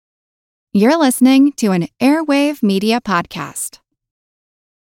You're listening to an Airwave Media Podcast.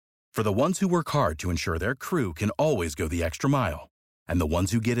 For the ones who work hard to ensure their crew can always go the extra mile, and the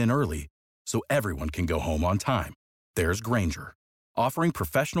ones who get in early so everyone can go home on time, there's Grainger, offering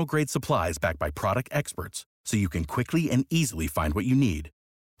professional-grade supplies backed by product experts so you can quickly and easily find what you need.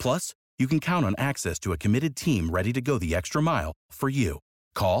 Plus, you can count on access to a committed team ready to go the extra mile for you.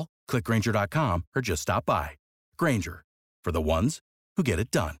 Call, click Grainger.com, or just stop by. Grainger, for the ones who get it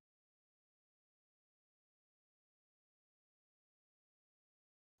done.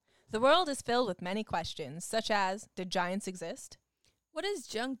 The world is filled with many questions, such as, did giants exist? What is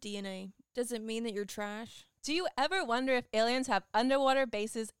junk DNA? Does it mean that you're trash? Do you ever wonder if aliens have underwater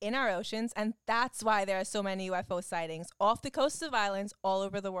bases in our oceans, and that's why there are so many UFO sightings off the coasts of islands all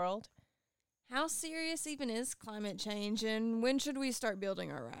over the world? How serious even is climate change, and when should we start building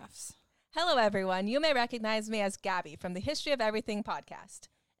our rafts? Hello, everyone. You may recognize me as Gabby from the History of Everything podcast.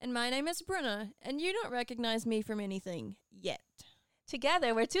 And my name is Bruna, and you don't recognize me from anything yet.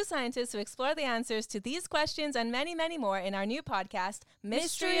 Together, we're two scientists who explore the answers to these questions and many, many more in our new podcast,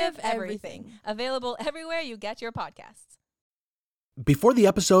 Mystery of Everything, available everywhere you get your podcasts. Before the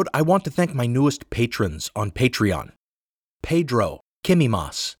episode, I want to thank my newest patrons on Patreon. Pedro,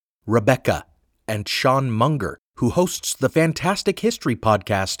 Kimimas, Rebecca, and Sean Munger, who hosts the fantastic history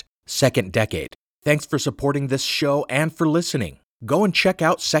podcast, Second Decade. Thanks for supporting this show and for listening. Go and check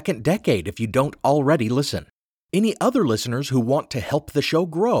out Second Decade if you don't already listen. Any other listeners who want to help the show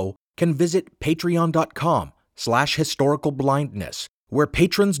grow can visit patreon.com/historicalblindness, where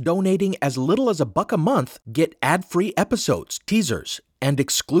patrons donating as little as $1 a month get ad-free episodes, teasers, and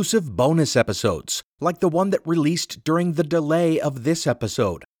exclusive bonus episodes, like the one that released during the delay of this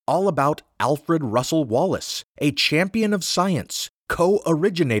episode, all about Alfred Russel Wallace, a champion of science,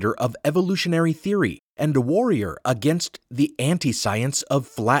 co-originator of evolutionary theory, and a warrior against the anti-science of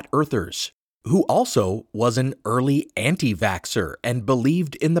flat earthers, who also was an early anti-vaxxer and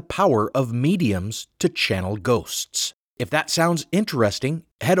believed in the power of mediums to channel ghosts. If that sounds interesting,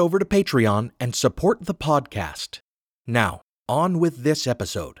 head over to Patreon and support the podcast. Now, on with this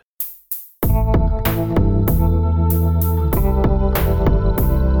episode.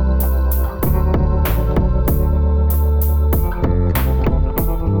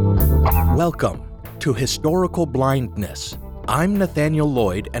 Welcome to Historical Blindness. I'm Nathaniel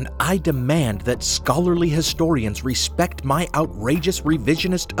Lloyd, and I demand that scholarly historians respect my outrageous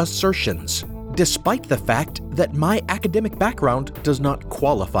revisionist assertions, despite the fact that my academic background does not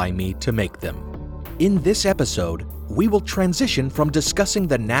qualify me to make them. In this episode, we will transition from discussing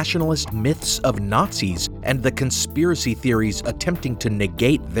the nationalist myths of Nazis and the conspiracy theories attempting to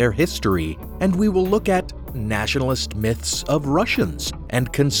negate their history, and we will look at nationalist myths of Russians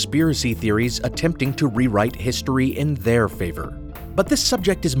and conspiracy theories attempting to rewrite history in their favor. But this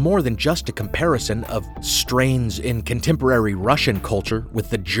subject is more than just a comparison of strains in contemporary Russian culture with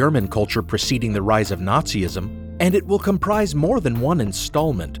the German culture preceding the rise of Nazism, and it will comprise more than one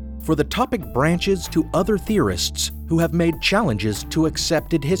installment, for the topic branches to other theorists who have made challenges to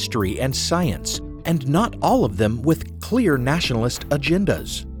accepted history and science, and not all of them with clear nationalist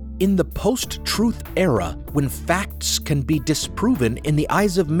agendas. In the post-truth era, when facts can be disproven in the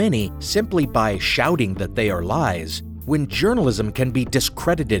eyes of many simply by shouting that they are lies, when journalism can be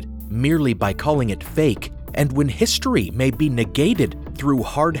discredited merely by calling it fake, and when history may be negated through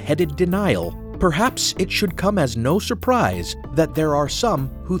hard-headed denial, perhaps it should come as no surprise that there are some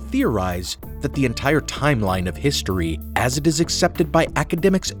who theorize that the entire timeline of history, as it is accepted by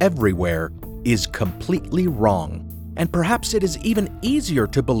academics everywhere, is completely wrong. And perhaps it is even easier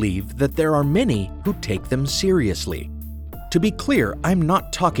to believe that there are many who take them seriously. To be clear, I'm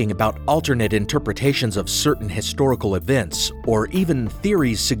not talking about alternate interpretations of certain historical events, or even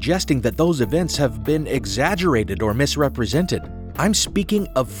theories suggesting that those events have been exaggerated or misrepresented. I'm speaking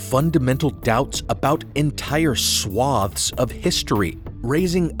of fundamental doubts about entire swaths of history,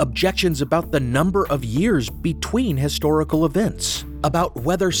 raising objections about the number of years between historical events, about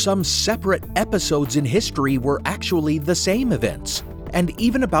whether some separate episodes in history were actually the same events, and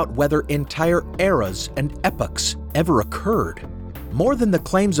even about whether entire eras and epochs ever occurred. More than the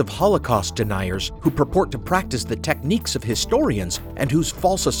claims of Holocaust deniers who purport to practice the techniques of historians and whose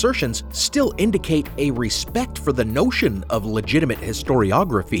false assertions still indicate a respect for the notion of legitimate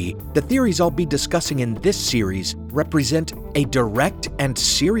historiography, the theories I'll be discussing in this series represent a direct and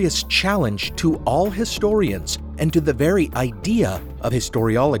serious challenge to all historians and to the very idea of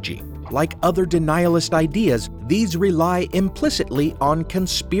historiology. Like other denialist ideas, these rely implicitly on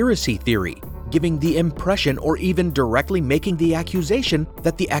conspiracy theory, giving the impression or even directly making the accusation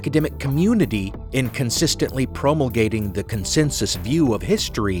that the academic community, in consistently promulgating the consensus view of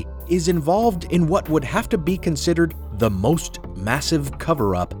history, is involved in what would have to be considered the most massive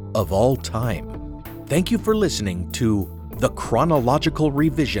cover-up of all time. Thank you for listening to The Chronological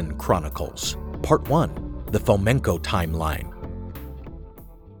Revision Chronicles, Part 1, The Fomenko Timeline.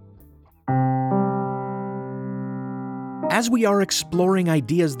 As we are exploring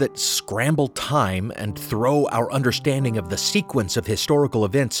ideas that scramble time and throw our understanding of the sequence of historical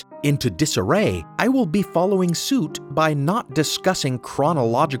events into disarray, I will be following suit by not discussing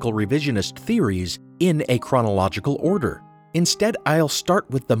chronological revisionist theories in a chronological order. Instead, I'll start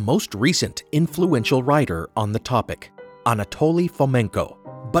with the most recent influential writer on the topic, Anatoly Fomenko.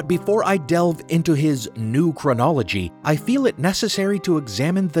 But before I delve into his new chronology, I feel it necessary to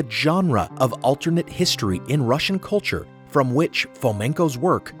examine the genre of alternate history in Russian culture from which Fomenko's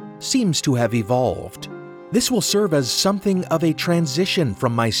work seems to have evolved. This will serve as something of a transition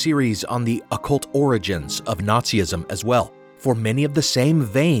from my series on the occult origins of Nazism as well, for many of the same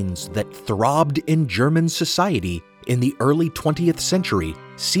veins that throbbed in German society in the early 20th century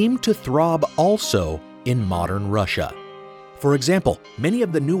seem to throb also in modern Russia. For example, many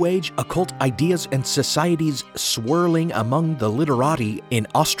of the New Age occult ideas and societies swirling among the literati in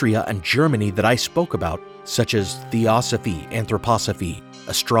Austria and Germany that I spoke about, such as theosophy, anthroposophy,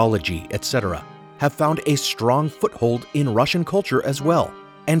 astrology, etc., have found a strong foothold in Russian culture as well.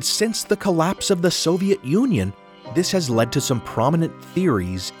 And since the collapse of the Soviet Union, this has led to some prominent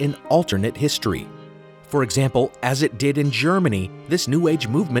theories in alternate history. For example, as it did in Germany, this New Age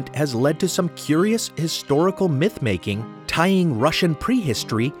movement has led to some curious historical myth-making tying Russian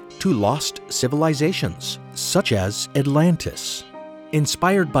prehistory to lost civilizations, such as Atlantis.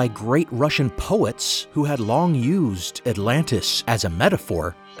 Inspired by great Russian poets who had long used Atlantis as a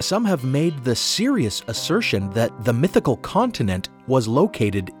metaphor, some have made the serious assertion that the mythical continent was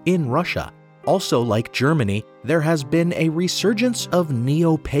located in Russia. Also, like Germany, there has been a resurgence of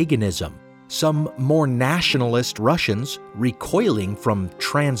neo-paganism. Some more nationalist Russians, recoiling from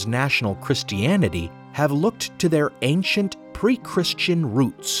transnational Christianity, have looked to their ancient pre-Christian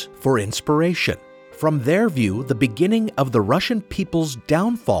roots for inspiration. From their view, the beginning of the Russian people's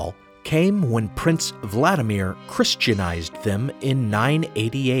downfall came when Prince Vladimir Christianized them in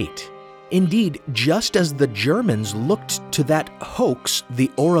 988. Indeed, just as the Germans looked to that hoax, the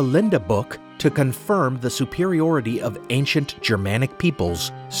Oralinde book, to confirm the superiority of ancient Germanic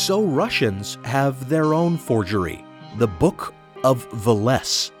peoples, so Russians have their own forgery, the Book of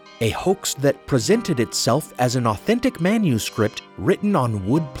Velez, a hoax that presented itself as an authentic manuscript written on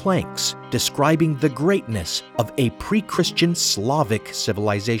wood planks describing the greatness of a pre-Christian Slavic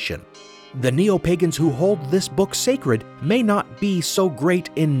civilization. The neo-pagans who hold this book sacred may not be so great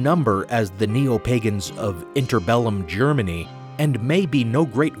in number as the neo-pagans of interbellum Germany, and may be no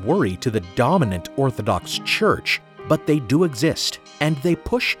great worry to the dominant Orthodox Church, but they do exist, and they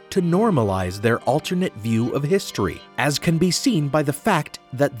push to normalize their alternate view of history, as can be seen by the fact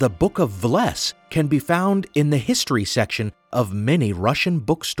that the Book of Velez can be found in the history section of many Russian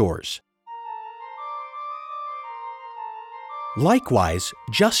bookstores. Likewise,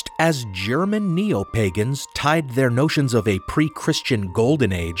 just as German neo-pagans tied their notions of a pre-Christian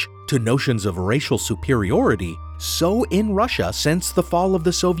Golden Age to notions of racial superiority, so in Russia, since the fall of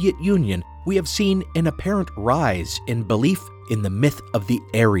the Soviet Union, we have seen an apparent rise in belief in the myth of the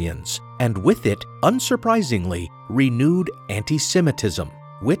Aryans, and with it, unsurprisingly, renewed anti-Semitism,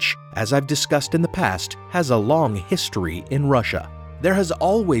 which, as I've discussed in the past, has a long history in Russia. There has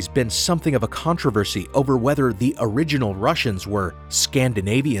always been something of a controversy over whether the original Russians were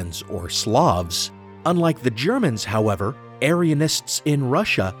Scandinavians or Slavs. Unlike the Germans, however, Aryanists in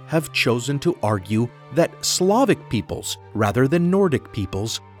Russia have chosen to argue that Slavic peoples, rather than Nordic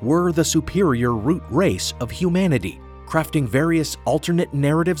peoples, were the superior root race of humanity, crafting various alternate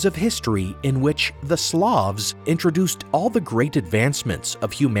narratives of history in which the Slavs introduced all the great advancements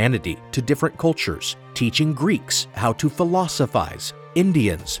of humanity to different cultures, teaching Greeks how to philosophize,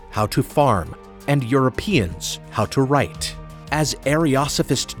 Indians how to farm, and Europeans how to write. As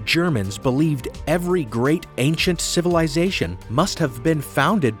Ariosophist Germans believed every great ancient civilization must have been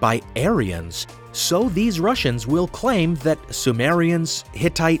founded by Aryans, so these Russians will claim that Sumerians,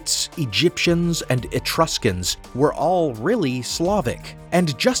 Hittites, Egyptians, and Etruscans were all really Slavic.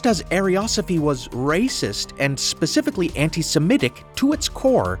 And just as Ariosophy was racist and specifically anti-Semitic to its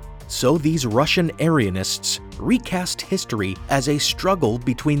core, so these Russian Aryanists recast history as a struggle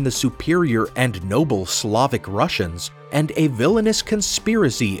between the superior and noble Slavic Russians and a villainous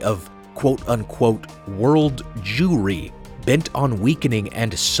conspiracy of quote-unquote world Jewry bent on weakening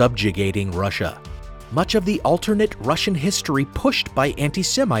and subjugating Russia. Much of the alternate Russian history pushed by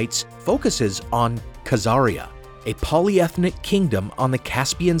anti-Semites focuses on Khazaria, a polyethnic kingdom on the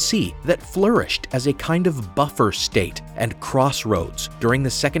Caspian Sea that flourished as a kind of buffer state and crossroads during the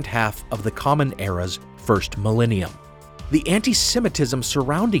second half of the Common Era's first millennium. The anti-Semitism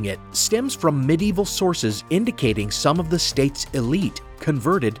surrounding it stems from medieval sources indicating some of the state's elite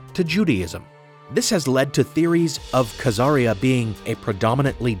converted to Judaism. This has led to theories of Khazaria being a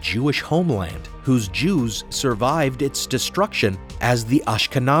predominantly Jewish homeland, whose Jews survived its destruction as the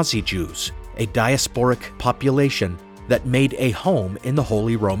Ashkenazi Jews, a diasporic population that made a home in the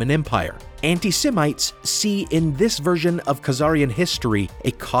Holy Roman Empire. Anti-Semites see in this version of Khazarian history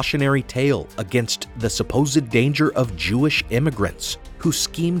a cautionary tale against the supposed danger of Jewish immigrants who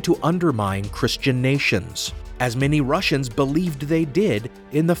scheme to undermine Christian nations, as many Russians believed they did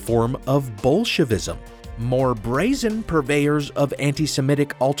in the form of Bolshevism. More brazen purveyors of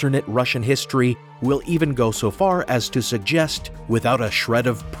anti-Semitic alternate Russian history will even go so far as to suggest, without a shred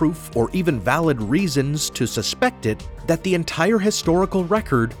of proof or even valid reasons to suspect it, that the entire historical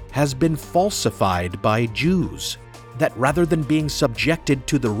record has been falsified by Jews. That rather than being subjected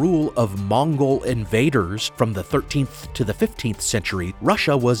to the rule of Mongol invaders from the 13th to the 15th century,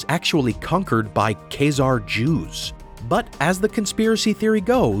 Russia was actually conquered by Khazar Jews. But as the conspiracy theory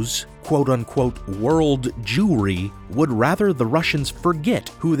goes, quote-unquote world Jewry would rather the Russians forget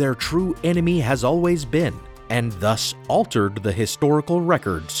who their true enemy has always been, and thus altered the historical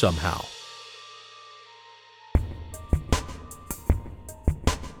record somehow.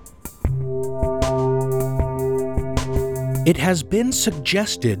 It has been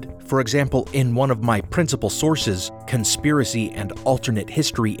suggested, for example, in one of my principal sources, Conspiracy and Alternate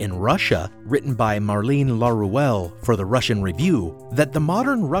History in Russia, written by Marlene Laruelle for the Russian Review, that the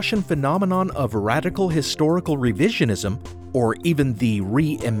modern Russian phenomenon of radical historical revisionism, or even the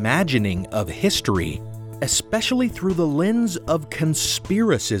reimagining of history, especially through the lens of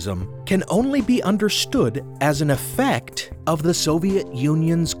conspiracism, can only be understood as an effect of the Soviet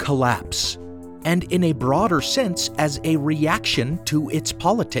Union's collapse, and in a broader sense as a reaction to its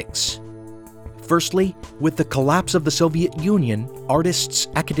politics. Firstly, with the collapse of the Soviet Union, artists,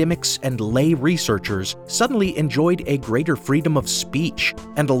 academics, and lay researchers suddenly enjoyed a greater freedom of speech,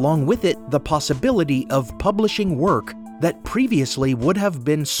 and along with it, the possibility of publishing work that previously would have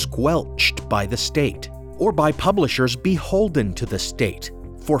been squelched by the state, or by publishers beholden to the state,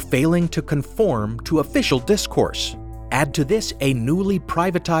 for failing to conform to official discourse. Add to this a newly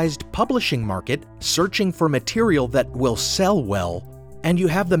privatized publishing market searching for material that will sell well, and you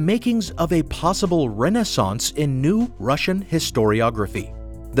have the makings of a possible renaissance in new Russian historiography.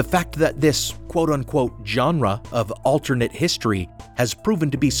 The fact that this quote-unquote genre of alternate history has proven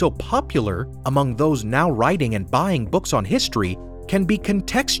to be so popular among those now writing and buying books on history can be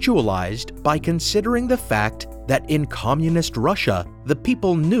contextualized by considering the fact that in communist Russia, the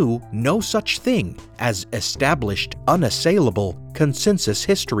people knew no such thing as established, unassailable consensus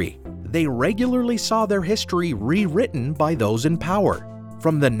history. They regularly saw their history rewritten by those in power.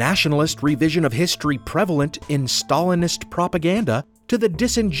 From the nationalist revision of history prevalent in Stalinist propaganda to the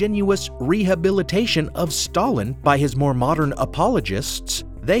disingenuous rehabilitation of Stalin by his more modern apologists,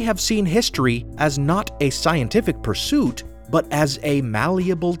 they have seen history as not a scientific pursuit, but as a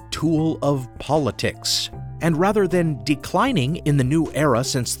malleable tool of politics. And rather than declining in the new era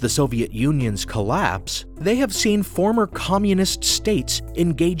since the Soviet Union's collapse, they have seen former communist states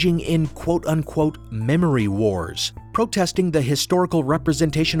engaging in quote-unquote memory wars, protesting the historical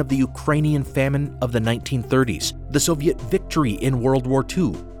representation of the Ukrainian famine of the 1930s, the Soviet victory in World War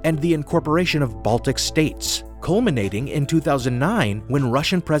II, and the incorporation of Baltic states, culminating in 2009 when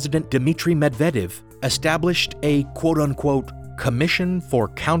Russian President Dmitry Medvedev established a quote-unquote Commission for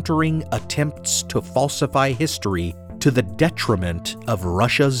Countering Attempts to Falsify History to the detriment of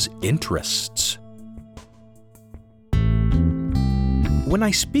Russia's interests. When I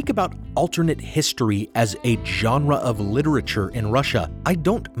speak about alternate history as a genre of literature in Russia, I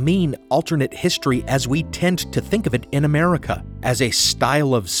don't mean alternate history as we tend to think of it in America, as a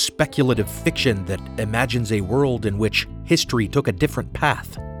style of speculative fiction that imagines a world in which history took a different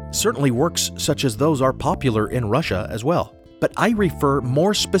path. Certainly works such as those are popular in Russia as well. But I refer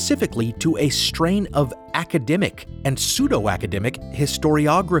more specifically to a strain of academic and pseudo-academic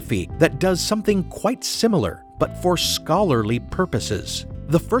historiography that does something quite similar, but for scholarly purposes.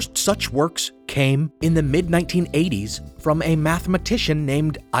 The first such works came in the mid-1980s from a mathematician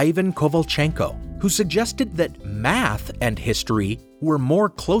named Ivan Kovalchenko, who suggested that math and history were more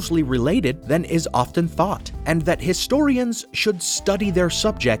closely related than is often thought, and that historians should study their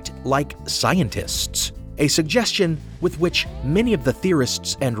subject like scientists. a suggestion with which many of the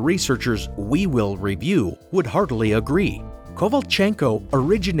theorists and researchers we will review would heartily agree. Kovalchenko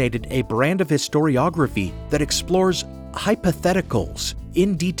originated a brand of historiography that explores hypotheticals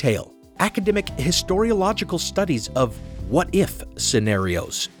in detail, academic historiological studies of what-if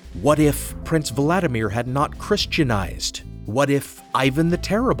scenarios. What if Prince Vladimir had not Christianized? What if Ivan the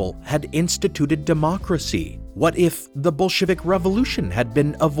Terrible had instituted democracy? What if the Bolshevik Revolution had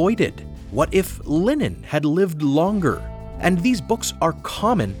been avoided? What if Lenin had lived longer? And these books are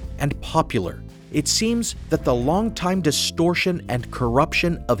common and popular. It seems that the long-time distortion and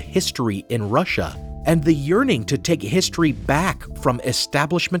corruption of history in Russia and the yearning to take history back from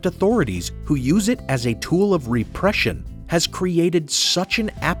establishment authorities who use it as a tool of repression has created such an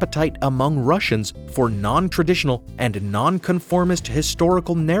appetite among Russians for non-traditional and non-conformist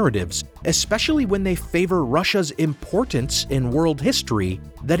historical narratives, especially when they favor Russia's importance in world history,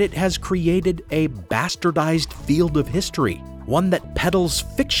 that it has created a bastardized field of history, one that peddles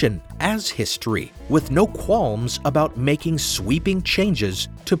fiction as history, with no qualms about making sweeping changes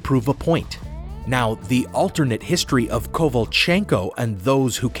to prove a point. Now, the alternate history of Kovalchenko and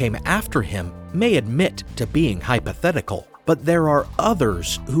those who came after him may admit to being hypothetical, but there are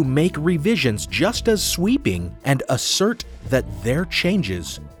others who make revisions just as sweeping and assert that their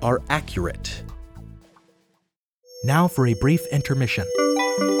changes are accurate. Now for a brief intermission.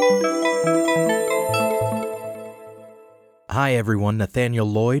 Hi everyone, Nathaniel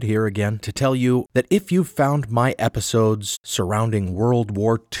Lloyd here again to tell you that if you found my episodes surrounding World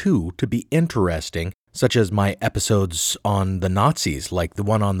War II to be interesting, such as my episodes on the Nazis, like the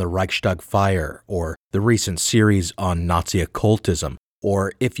one on the Reichstag fire, or the recent series on Nazi occultism,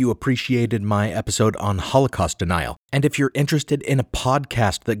 or if you appreciated my episode on Holocaust denial, and if you're interested in a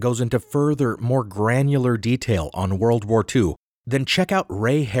podcast that goes into further, more granular detail on World War II, then check out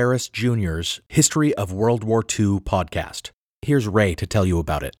Ray Harris Jr.'s History of World War II podcast. Here's Ray to tell you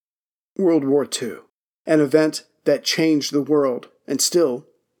about it. World War II, an event that changed the world and still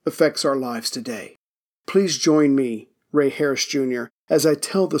affects our lives today. Please join me, Ray Harris Jr., as I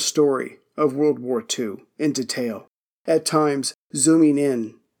tell the story of World War II in detail, at times zooming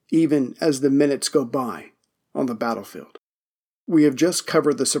in even as the minutes go by on the battlefield. We have just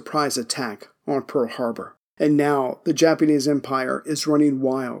covered the surprise attack on Pearl Harbor, and now the Japanese Empire is running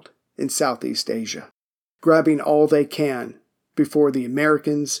wild in Southeast Asia, grabbing all they can before the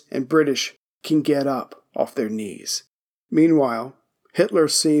Americans and British can get up off their knees. Meanwhile, Hitler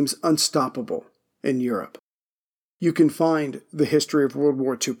seems unstoppable in Europe. You can find the History of World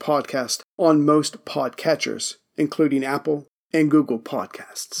War II podcast on most podcatchers, including Apple and Google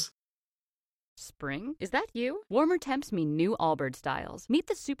Podcasts. Spring? Is that you? Warmer temps mean new Allbirds styles. Meet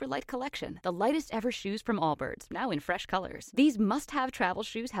the Superlight Collection, the lightest ever shoes from Allbirds, now in fresh colors. These must-have travel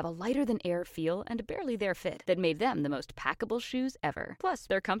shoes have a lighter-than-air feel and a barely-there fit that made them the most packable shoes ever. Plus,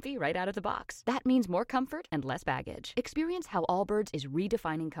 they're comfy right out of the box. That means more comfort and less baggage. Experience how Allbirds is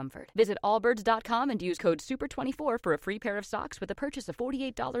redefining comfort. Visit allbirds.com and use code SUPER24 for a free pair of socks with a purchase of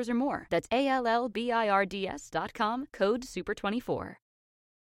 $48 or more. That's ALLBIRDS.com, code SUPER24.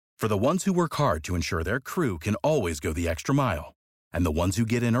 For the ones who work hard to ensure their crew can always go the extra mile, and the ones who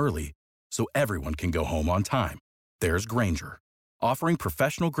get in early so everyone can go home on time, there's Grainger, offering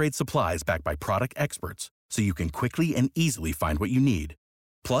professional-grade supplies backed by product experts so you can quickly and easily find what you need.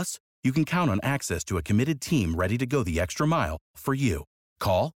 Plus, you can count on access to a committed team ready to go the extra mile for you.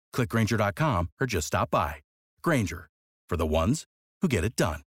 Call, click Grainger.com, or just stop by. Grainger, for the ones who get it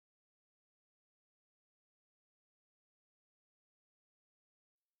done.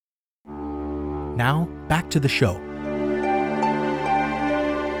 Now, back to the show.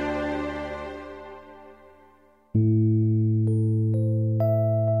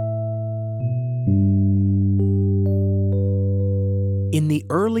 In the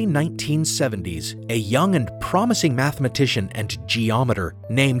early 1970s, a young and promising mathematician and geometer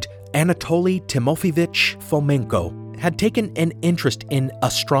named Anatoly Timofeyevich Fomenko had taken an interest in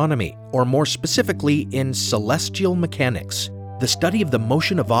astronomy, or more specifically in celestial mechanics, the study of the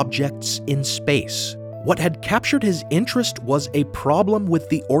motion of objects in space. What had captured his interest was a problem with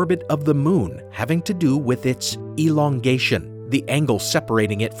the orbit of the moon having to do with its elongation, the angle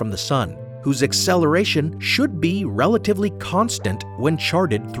separating it from the sun, whose acceleration should be relatively constant when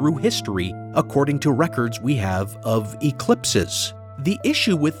charted through history, according to records we have of eclipses. The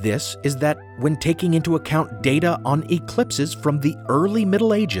issue with this is that when taking into account data on eclipses from the early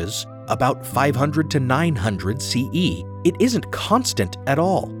Middle Ages, about 500 to 900 CE, it isn't constant at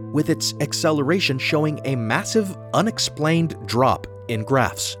all, with its acceleration showing a massive, unexplained drop in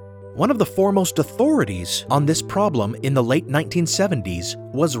graphs. One of the foremost authorities on this problem in the late 1970s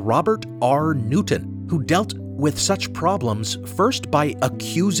was Robert R. Newton, who dealt with such problems first by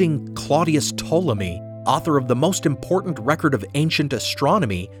accusing Claudius Ptolemy, author of the most important record of ancient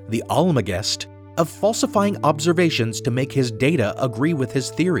astronomy, the Almagest, of falsifying observations to make his data agree with his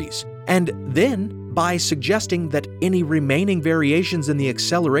theories, and then by suggesting that any remaining variations in the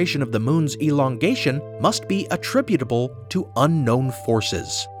acceleration of the moon's elongation must be attributable to unknown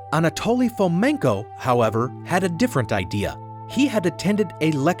forces. Anatoly Fomenko, however, had a different idea. He had attended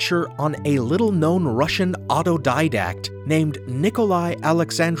a lecture on a little-known Russian autodidact named Nikolai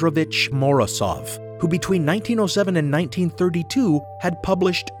Alexandrovich Morozov, who between 1907 and 1932 had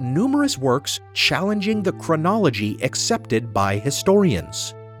published numerous works challenging the chronology accepted by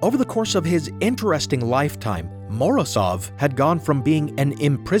historians. Over the course of his interesting lifetime, Morozov had gone from being an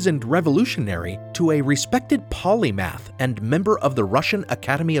imprisoned revolutionary to a respected polymath and member of the Russian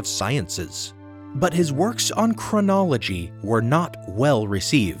Academy of Sciences. But his works on chronology were not well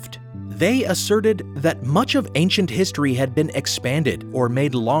received. They asserted that much of ancient history had been expanded or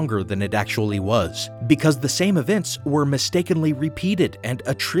made longer than it actually was, because the same events were mistakenly repeated and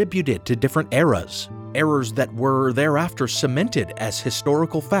attributed to different eras, errors that were thereafter cemented as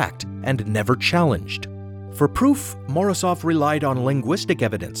historical fact and never challenged. For proof, Morozov relied on linguistic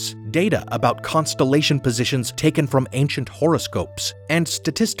evidence, data about constellation positions taken from ancient horoscopes, and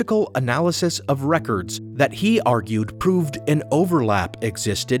statistical analysis of records that he argued proved an overlap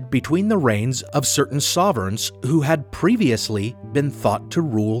existed between the reigns of certain sovereigns who had previously been thought to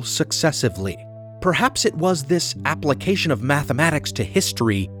rule successively. Perhaps it was this application of mathematics to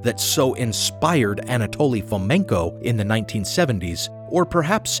history that so inspired Anatoly Fomenko in the 1970s, or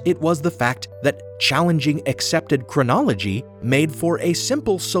perhaps it was the fact that challenging accepted chronology made for a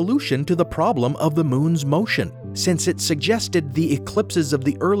simple solution to the problem of the moon's motion, since it suggested the eclipses of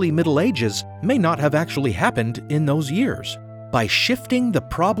the early Middle Ages may not have actually happened in those years. By shifting the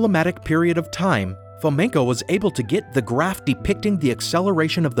problematic period of time, Fomenko was able to get the graph depicting the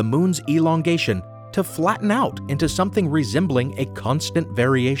acceleration of the moon's elongation to flatten out into something resembling a constant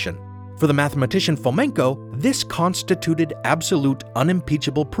variation. For the mathematician Fomenko, this constituted absolute,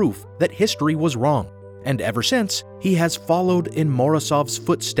 unimpeachable proof that history was wrong, and ever since, he has followed in Morozov's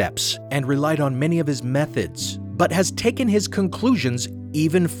footsteps and relied on many of his methods, but has taken his conclusions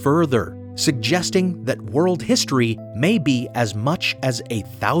even further, suggesting that world history may be as much as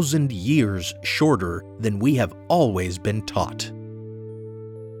 1,000 years shorter than we have always been taught.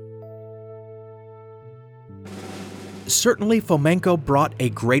 Certainly, Fomenko brought a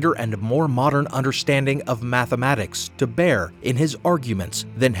greater and more modern understanding of mathematics to bear in his arguments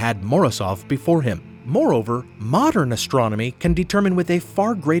than had Morozov before him. Moreover, modern astronomy can determine with a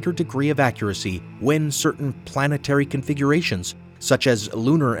far greater degree of accuracy when certain planetary configurations, such as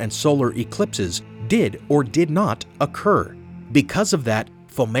lunar and solar eclipses, did or did not occur. Because of that,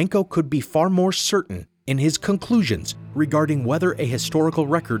 Fomenko could be far more certain in his conclusions regarding whether a historical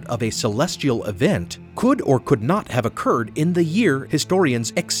record of a celestial event could or could not have occurred in the year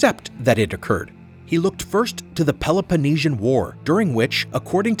historians accept that it occurred. He looked first to the Peloponnesian War, during which,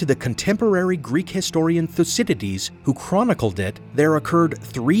 according to the contemporary Greek historian Thucydides, who chronicled it, there occurred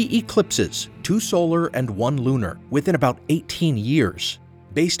 3 eclipses, 2 solar and 1 lunar, within about 18 years.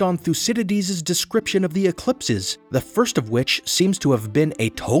 Based on Thucydides' description of the eclipses, the first of which seems to have been a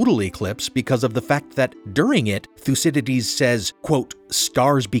total eclipse because of the fact that during it, Thucydides says, quote,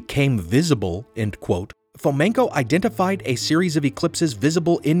 "stars became visible," end quote. Fomenko identified a series of eclipses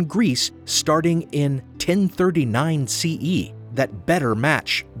visible in Greece starting in 1039 CE that better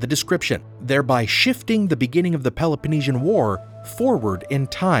match the description, thereby shifting the beginning of the Peloponnesian War forward in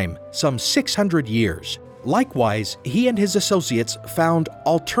time some 600 years. Likewise, he and his associates found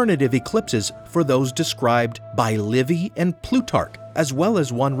alternative eclipses for those described by Livy and Plutarch, as well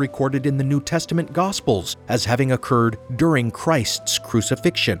as one recorded in the New Testament Gospels as having occurred during Christ's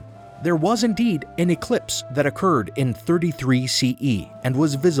crucifixion. There was indeed an eclipse that occurred in 33 CE and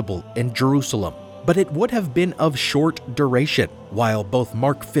was visible in Jerusalem, but it would have been of short duration, while both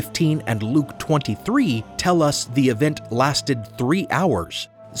Mark 15 and Luke 23 tell us the event lasted 3 hours.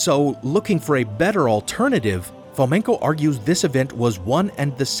 So, looking for a better alternative, Fomenko argues this event was one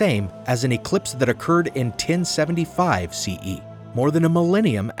and the same as an eclipse that occurred in 1075 CE, more than a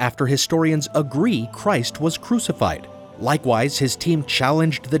millennium after historians agree Christ was crucified. Likewise, his team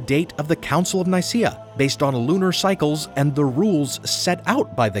challenged the date of the Council of Nicaea based on lunar cycles and the rules set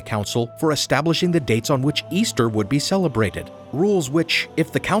out by the council for establishing the dates on which Easter would be celebrated. Rules which,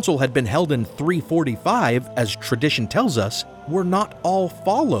 if the council had been held in 345, as tradition tells us, were not all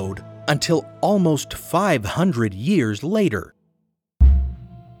followed until almost 500 years later.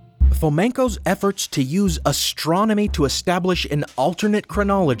 Fomenko's efforts to use astronomy to establish an alternate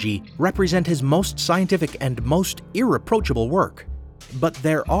chronology represent his most scientific and most irreproachable work. But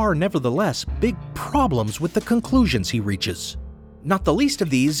there are nevertheless big problems with the conclusions he reaches. Not the least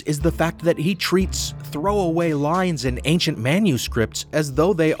of these is the fact that he treats throwaway lines in ancient manuscripts as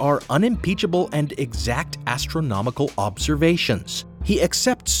though they are unimpeachable and exact astronomical observations. He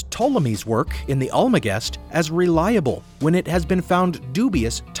accepts Ptolemy's work in the Almagest as reliable when it has been found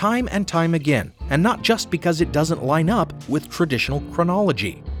dubious time and time again, and not just because it doesn't line up with traditional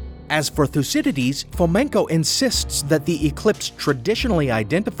chronology. As for Thucydides, Fomenko insists that the eclipse traditionally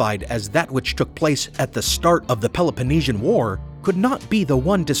identified as that which took place at the start of the Peloponnesian War could not be the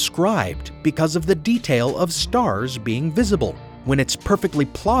one described because of the detail of stars being visible, when it's perfectly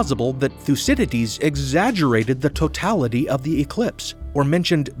plausible that Thucydides exaggerated the totality of the eclipse, or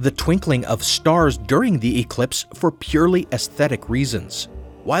mentioned the twinkling of stars during the eclipse for purely aesthetic reasons.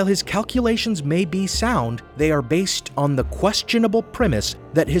 While his calculations may be sound, they are based on the questionable premise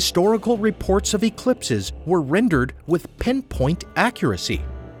that historical reports of eclipses were rendered with pinpoint accuracy.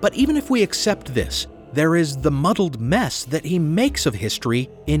 But even if we accept this, there is the muddled mess that he makes of history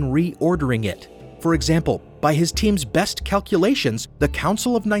in reordering it. For example, by his team's best calculations, the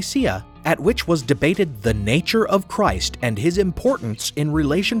Council of Nicaea, at which was debated the nature of Christ and his importance in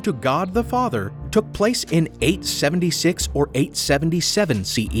relation to God the Father, took place in 876 or 877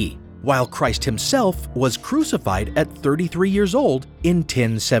 CE, while Christ himself was crucified at 33 years old in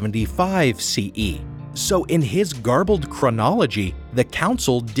 1075 CE. So in his garbled chronology, the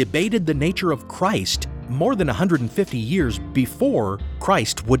council debated the nature of Christ more than 150 years before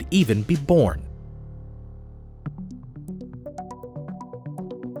Christ would even be born.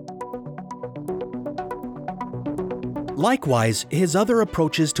 Likewise, his other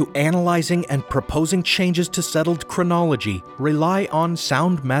approaches to analyzing and proposing changes to settled chronology rely on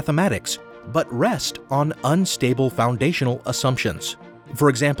sound mathematics, but rest on unstable foundational assumptions. For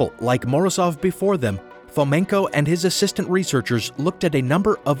example, like Morozov before them, Fomenko and his assistant researchers looked at a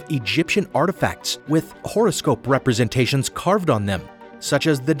number of Egyptian artifacts with horoscope representations carved on them, such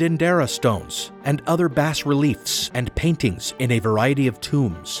as the Dendera stones and other bas-reliefs and paintings in a variety of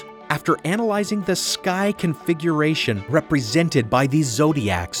tombs. After analyzing the sky configuration represented by these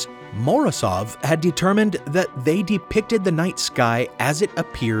zodiacs, Morozov had determined that they depicted the night sky as it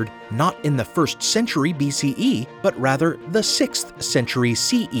appeared not in the 1st century BCE, but rather the 6th century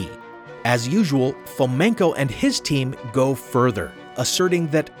CE. As usual, Fomenko and his team go further, asserting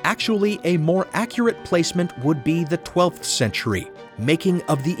that actually a more accurate placement would be the 12th century, making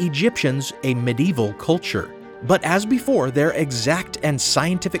of the Egyptians a medieval culture. But as before, their exact and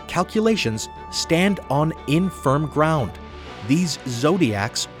scientific calculations stand on infirm ground. These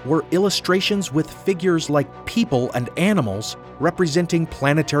zodiacs were illustrations with figures like people and animals representing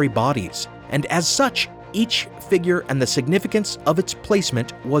planetary bodies, and as such, each figure and the significance of its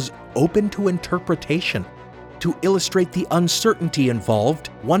placement was open to interpretation. To illustrate the uncertainty involved,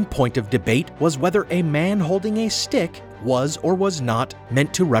 one point of debate was whether a man holding a stick was or was not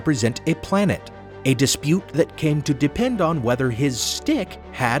meant to represent a planet, a dispute that came to depend on whether his stick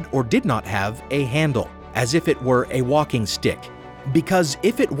had or did not have a handle, as if it were a walking stick. Because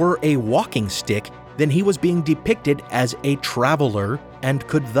if it were a walking stick, then he was being depicted as a traveler and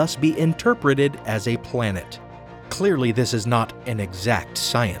could thus be interpreted as a planet. Clearly, this is not an exact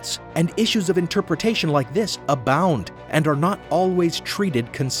science, and issues of interpretation like this abound and are not always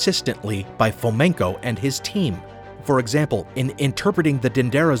treated consistently by Fomenko and his team. For example, in interpreting the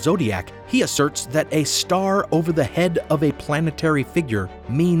Dendera zodiac, he asserts that a star over the head of a planetary figure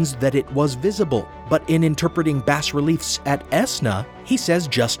means that it was visible, but in interpreting bas-reliefs at Esna, he says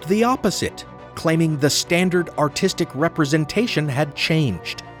just the opposite, claiming the standard artistic representation had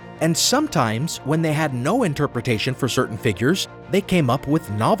changed. And sometimes, when they had no interpretation for certain figures, they came up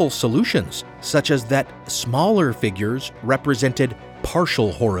with novel solutions, such as that smaller figures represented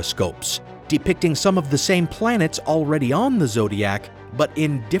partial horoscopes, depicting some of the same planets already on the zodiac, but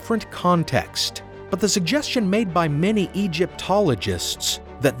in different context. But the suggestion made by many Egyptologists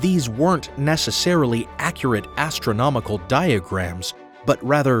that these weren't necessarily accurate astronomical diagrams, but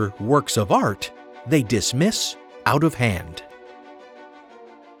rather works of art, they dismiss out of hand.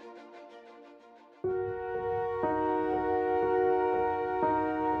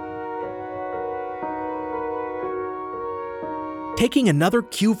 Taking another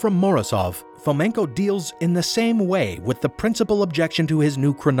cue from Morozov, Fomenko deals in the same way with the principal objection to his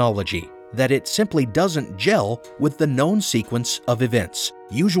new chronology, that it simply doesn't gel with the known sequence of events,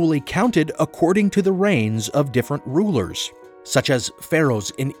 usually counted according to the reigns of different rulers, such as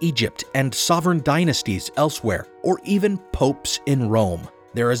pharaohs in Egypt and sovereign dynasties elsewhere, or even popes in Rome.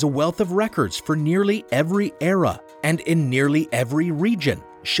 There is a wealth of records for nearly every era and in nearly every region,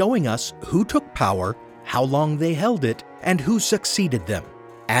 showing us who took power, how long they held it, and who succeeded them.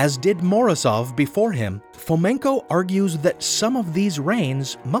 As did Morozov before him, Fomenko argues that some of these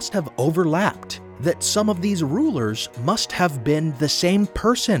reigns must have overlapped, that some of these rulers must have been the same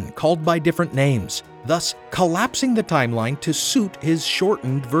person called by different names, thus collapsing the timeline to suit his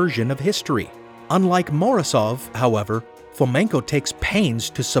shortened version of history. Unlike Morozov, however, Fomenko takes pains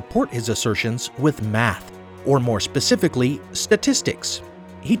to support his assertions with math, or more specifically, statistics.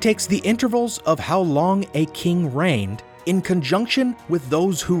 He takes the intervals of how long a king reigned in conjunction with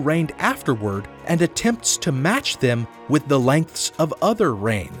those who reigned afterward and attempts to match them with the lengths of other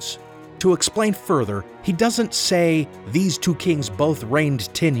reigns. To explain further, he doesn't say these two kings both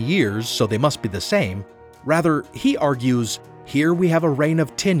reigned 10 years, so they must be the same. Rather, he argues, here we have a reign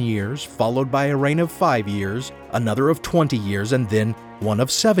of 10 years, followed by a reign of 5 years, another of 20 years, and then one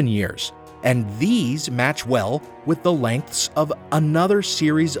of 7 years. And these match well with the lengths of another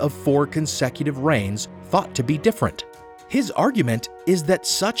series of 4 consecutive reigns thought to be different. His argument is that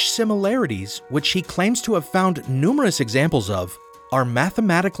such similarities, which he claims to have found numerous examples of, are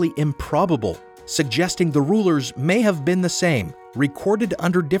mathematically improbable, suggesting the rulers may have been the same, recorded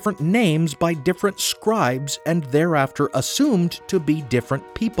under different names by different scribes and thereafter assumed to be different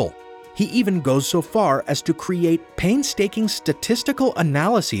people. He even goes so far as to create painstaking statistical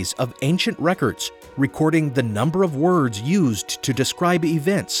analyses of ancient records, recording the number of words used to describe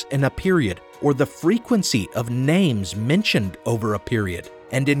events in a period, or the frequency of names mentioned over a period,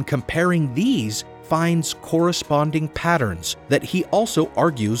 and in comparing these, finds corresponding patterns that he also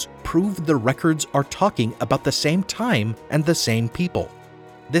argues prove the records are talking about the same time and the same people.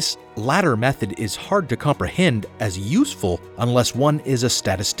 This latter method is hard to comprehend as useful unless one is a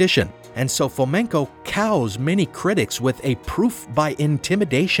statistician, and so Fomenko cows many critics with a proof by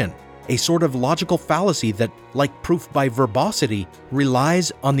intimidation, a sort of logical fallacy that, like proof by verbosity,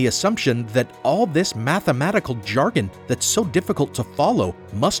 relies on the assumption that all this mathematical jargon that's so difficult to follow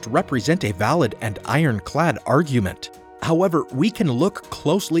must represent a valid and ironclad argument. However, we can look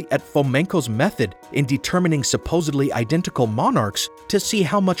closely at Fomenko's method in determining supposedly identical monarchs to see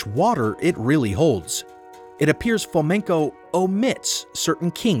how much water it really holds. It appears Fomenko omits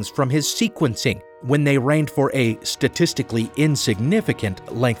certain kings from his sequencing when they reigned for a statistically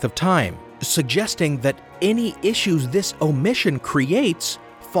insignificant length of time, suggesting that any issues this omission creates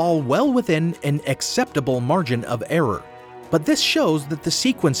fall well within an acceptable margin of error. But this shows that the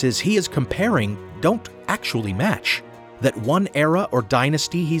sequences he is comparing don't actually match, that one era or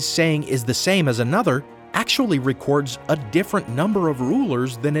dynasty he's saying is the same as another actually records a different number of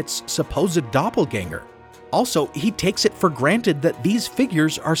rulers than its supposed doppelganger. Also, he takes it for granted that these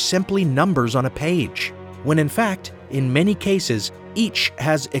figures are simply numbers on a page, when in fact, in many cases, each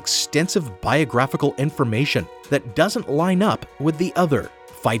has extensive biographical information that doesn't line up with the other,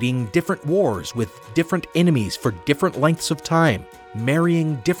 fighting different wars with different enemies for different lengths of time,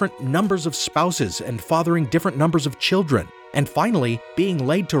 marrying different numbers of spouses and fathering different numbers of children, and finally being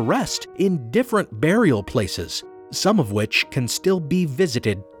laid to rest in different burial places, some of which can still be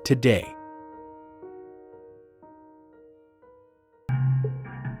visited today.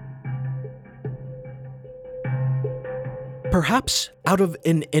 Perhaps out of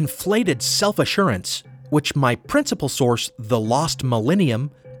an inflated self-assurance, which my principal source, The Lost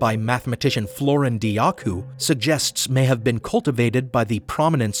Millennium, by mathematician Florin Diacu, suggests may have been cultivated by the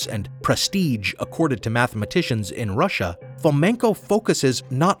prominence and prestige accorded to mathematicians in Russia, Fomenko focuses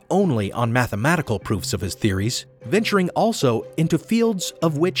not only on mathematical proofs of his theories, venturing also into fields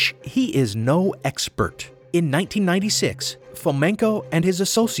of which he is no expert. In 1996, Fomenko and his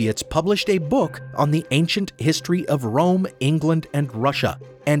associates published a book on the ancient history of Rome, England, and Russia,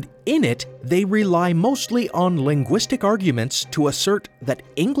 and in it they rely mostly on linguistic arguments to assert that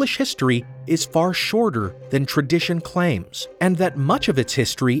English history is far shorter than tradition claims, and that much of its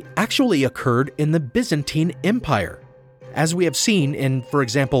history actually occurred in the Byzantine Empire. As we have seen in, for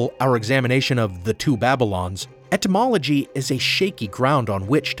example, our examination of the two Babylons, etymology is a shaky ground on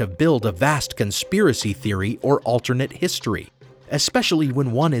which to build a vast conspiracy theory or alternate history, especially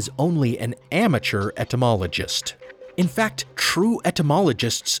when one is only an amateur etymologist. In fact, true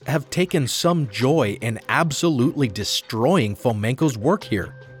etymologists have taken some joy in absolutely destroying Fomenko's work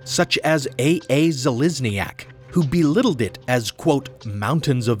here, such as A.A. Zalizniak, who belittled it as, quote,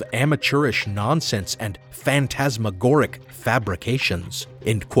 mountains of amateurish nonsense and phantasmagoric fabrications,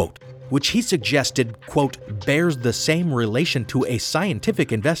 end quote, which he suggested, quote, bears the same relation to a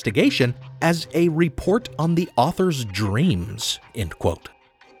scientific investigation as a report on the author's dreams, end quote.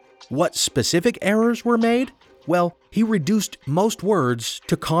 What specific errors were made? Well, he reduced most words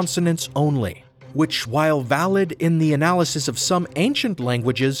to consonants only, which, while valid in the analysis of some ancient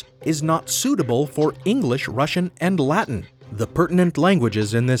languages, is not suitable for English, Russian, and Latin, the pertinent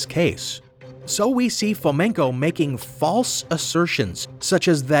languages in this case. So we see Fomenko making false assertions, such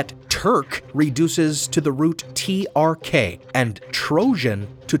as that Turk reduces to the root TRK and Trojan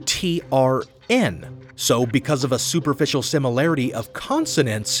to TRN. So because of a superficial similarity of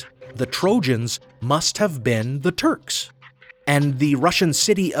consonants, the Trojans must have been the Turks. And the Russian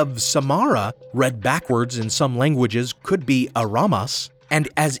city of Samara, read backwards in some languages, could be Aramas, and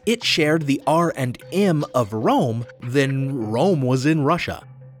as it shared the R and M of Rome, then Rome was in Russia.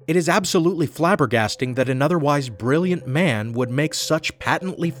 It is absolutely flabbergasting that an otherwise brilliant man would make such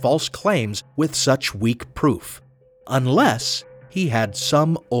patently false claims with such weak proof, unless he had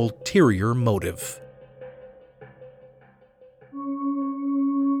some ulterior motive.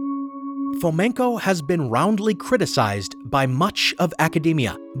 Fomenko has been roundly criticized by much of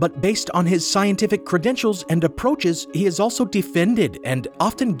academia, but based on his scientific credentials and approaches, he is also defended and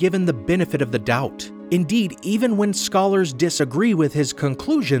often given the benefit of the doubt. Indeed, even when scholars disagree with his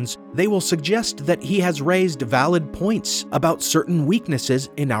conclusions, they will suggest that he has raised valid points about certain weaknesses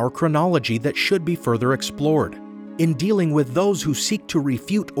in our chronology that should be further explored. In dealing with those who seek to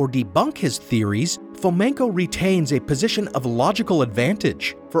refute or debunk his theories, Fomenko retains a position of logical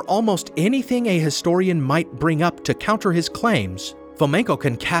advantage. For almost anything a historian might bring up to counter his claims, Fomenko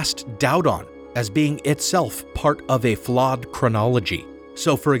can cast doubt on as being itself part of a flawed chronology.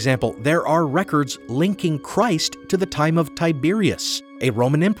 So, for example, there are records linking Christ to the time of Tiberius, a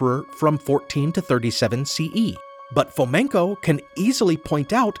Roman emperor from 14 to 37 CE. But Fomenko can easily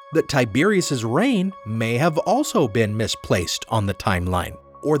point out that Tiberius's reign may have also been misplaced on the timeline,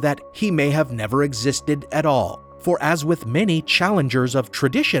 or that he may have never existed at all. For as with many challengers of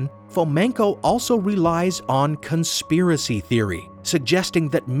tradition, Fomenko also relies on conspiracy theory, suggesting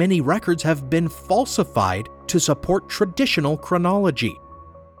that many records have been falsified to support traditional chronology.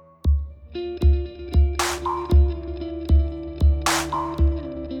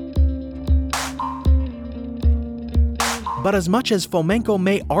 But as much as Fomenko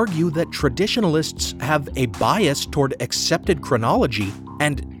may argue that traditionalists have a bias toward accepted chronology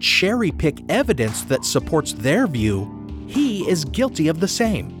and cherry-pick evidence that supports their view, he is guilty of the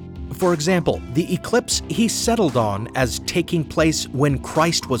same. For example, the eclipse he settled on as taking place when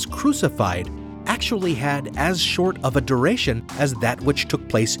Christ was crucified actually had as short of a duration as that which took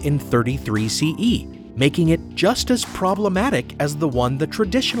place in 33 CE, making it just as problematic as the one the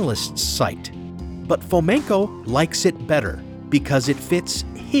traditionalists cite. But Fomenko likes it better because it fits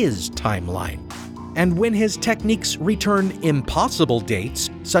his timeline. And when his techniques return impossible dates,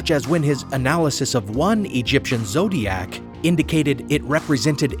 such as when his analysis of one Egyptian zodiac indicated it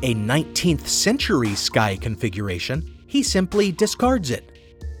represented a 19th century sky configuration, he simply discards it.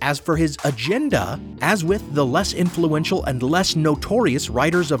 As for his agenda, as with the less influential and less notorious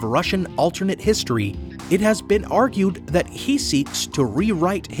writers of Russian alternate history, it has been argued that he seeks to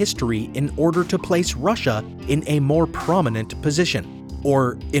rewrite history in order to place Russia in a more prominent position,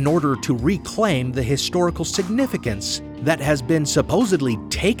 or in order to reclaim the historical significance that has been supposedly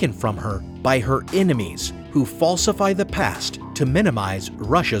taken from her by her enemies who falsify the past to minimize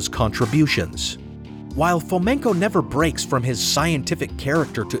Russia's contributions. While Fomenko never breaks from his scientific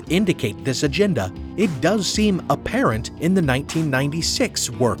character to indicate this agenda, it does seem apparent in the 1996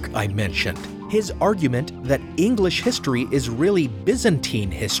 work I mentioned. His argument that English history is really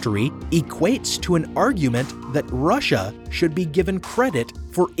Byzantine history equates to an argument that Russia should be given credit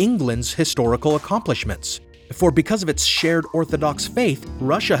for England's historical accomplishments. For because of its shared Orthodox faith,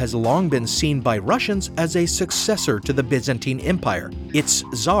 Russia has long been seen by Russians as a successor to the Byzantine Empire, its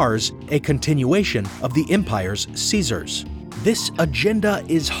czars a continuation of the empire's Caesars. This agenda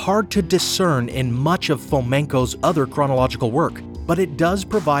is hard to discern in much of Fomenko's other chronological work, but it does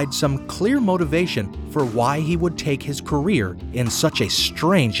provide some clear motivation for why he would take his career in such a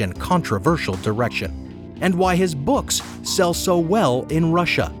strange and controversial direction, and why his books sell so well in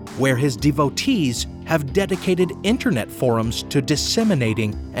Russia, where his devotees have dedicated internet forums to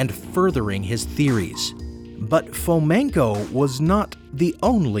disseminating and furthering his theories. But Fomenko was not the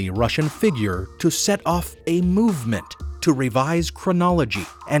only Russian figure to set off a movement to revise chronology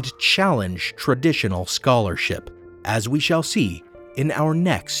and challenge traditional scholarship, as we shall see in our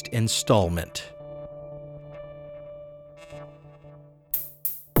next installment.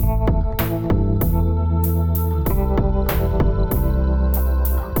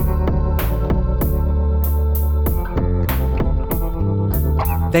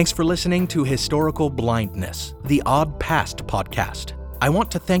 Thanks for listening to Historical Blindness, the Odd Past podcast. I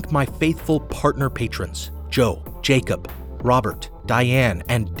want to thank my faithful partner patrons, Joe, Jacob, Robert, Diane,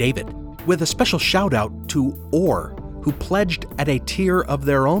 and David, with a special shout out to Orr, who pledged at a tier of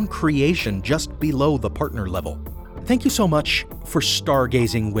their own creation just below the partner level. Thank you so much for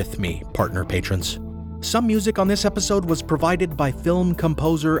stargazing with me, partner patrons. Some music on this episode was provided by film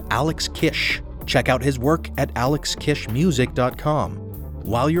composer Alex Kish. Check out his work at alexkishmusic.com.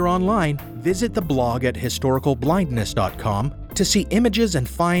 While you're online, visit the blog at historicalblindness.com to see images and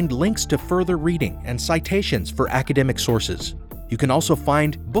find links to further reading and citations for academic sources. You can also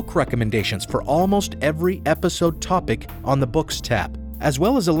find book recommendations for almost every episode topic on the Books tab, as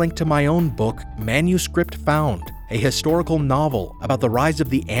well as a link to my own book, Manuscript Found, a historical novel about the rise of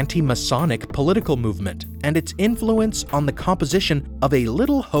the anti-Masonic political movement and its influence on the composition of a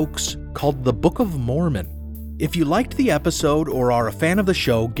little hoax called the Book of Mormon. If you liked the episode or are a fan of the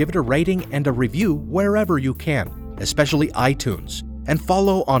show, give it a rating and a review wherever you can, especially iTunes, and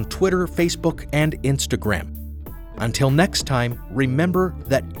follow on Twitter, Facebook, and Instagram. Until next time, remember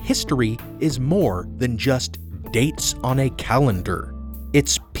that history is more than just dates on a calendar.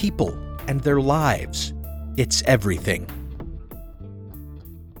 It's people and their lives. It's everything.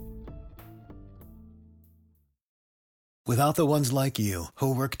 Without the ones like you,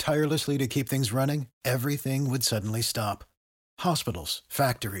 who work tirelessly to keep things running, everything would suddenly stop. Hospitals,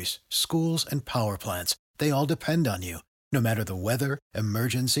 factories, schools, and power plants, they all depend on you. No matter the weather,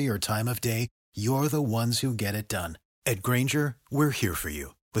 emergency, or time of day, you're the ones who get it done. At Grainger, we're here for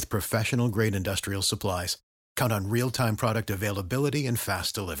you with professional-grade industrial supplies. Count on real-time product availability and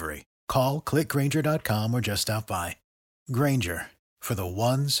fast delivery. Call, click Grainger.com, or just stop by. Grainger, for the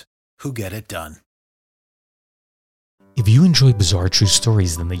ones who get it done. If you enjoy bizarre true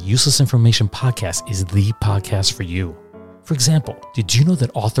stories, then the Useless Information Podcast is the podcast for you. For example, did you know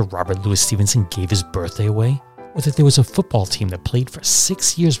that author Robert Louis Stevenson gave his birthday away? Or that there was a football team that played for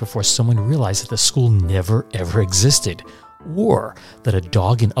 6 years before someone realized that the school never ever existed? Or that a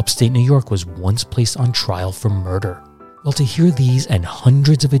dog in upstate New York was once placed on trial for murder? Well, to hear these and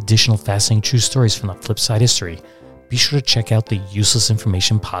hundreds of additional fascinating true stories from the Flipside history, be sure to check out the Useless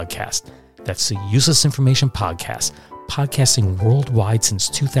Information Podcast. That's the Useless Information Podcast, podcasting worldwide since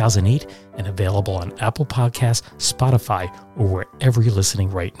 2008 and available on Apple Podcasts, Spotify, or wherever you're listening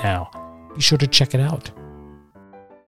right now. Be sure to check it out.